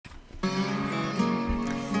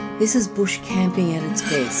This is bush camping at its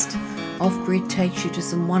best. Off-grid takes you to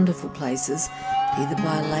some wonderful places, either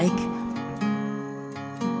by a lake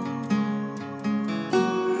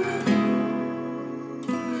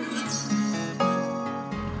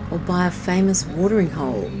or by a famous watering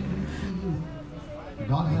hole.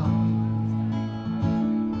 God help me.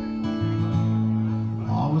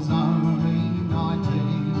 I was only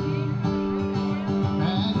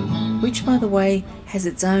 19. Which, by the way, has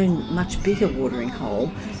its own much bigger watering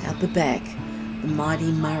hole out the back. The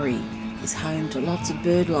mighty Murray is home to lots of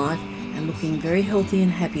bird life and looking very healthy and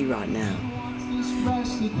happy right now. This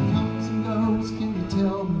race that comes and goes, can you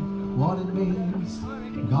tell me what it means?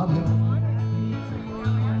 God help me.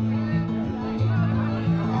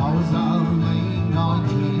 I was only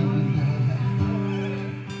 19.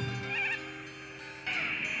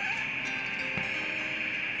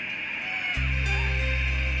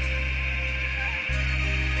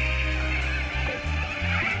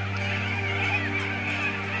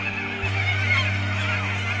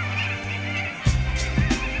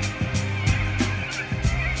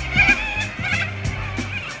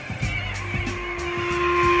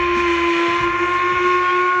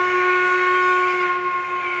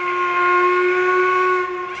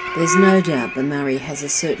 There's no doubt the Murray has a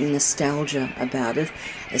certain nostalgia about it,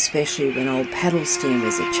 especially when old paddle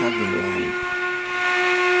steamers are chugging along.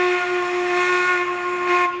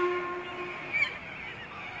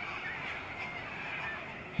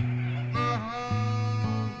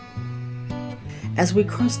 As we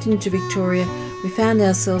crossed into Victoria, we found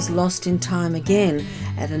ourselves lost in time again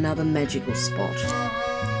at another magical spot.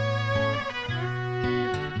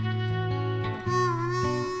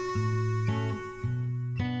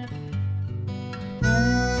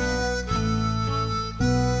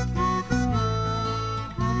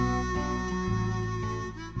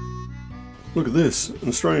 Look at this, an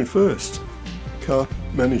Australian first, carp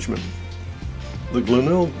management. The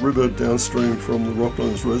Glenelg River downstream from the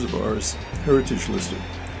Rocklands Reservoir is heritage listed,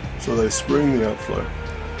 so they screen the outflow.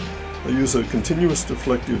 They use a continuous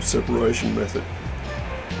deflective separation method.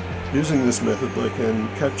 Using this method they can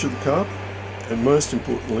capture the carp and, most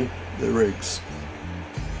importantly, their eggs.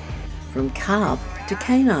 From carp to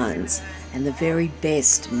canines, and the very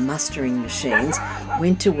best mustering machines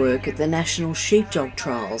went to work at the National Sheepdog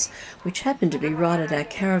Trials, which happened to be right at our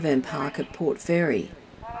caravan park at Port Fairy.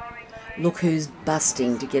 Look who's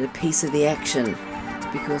busting to get a piece of the action,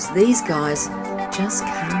 because these guys just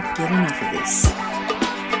can't get enough of this.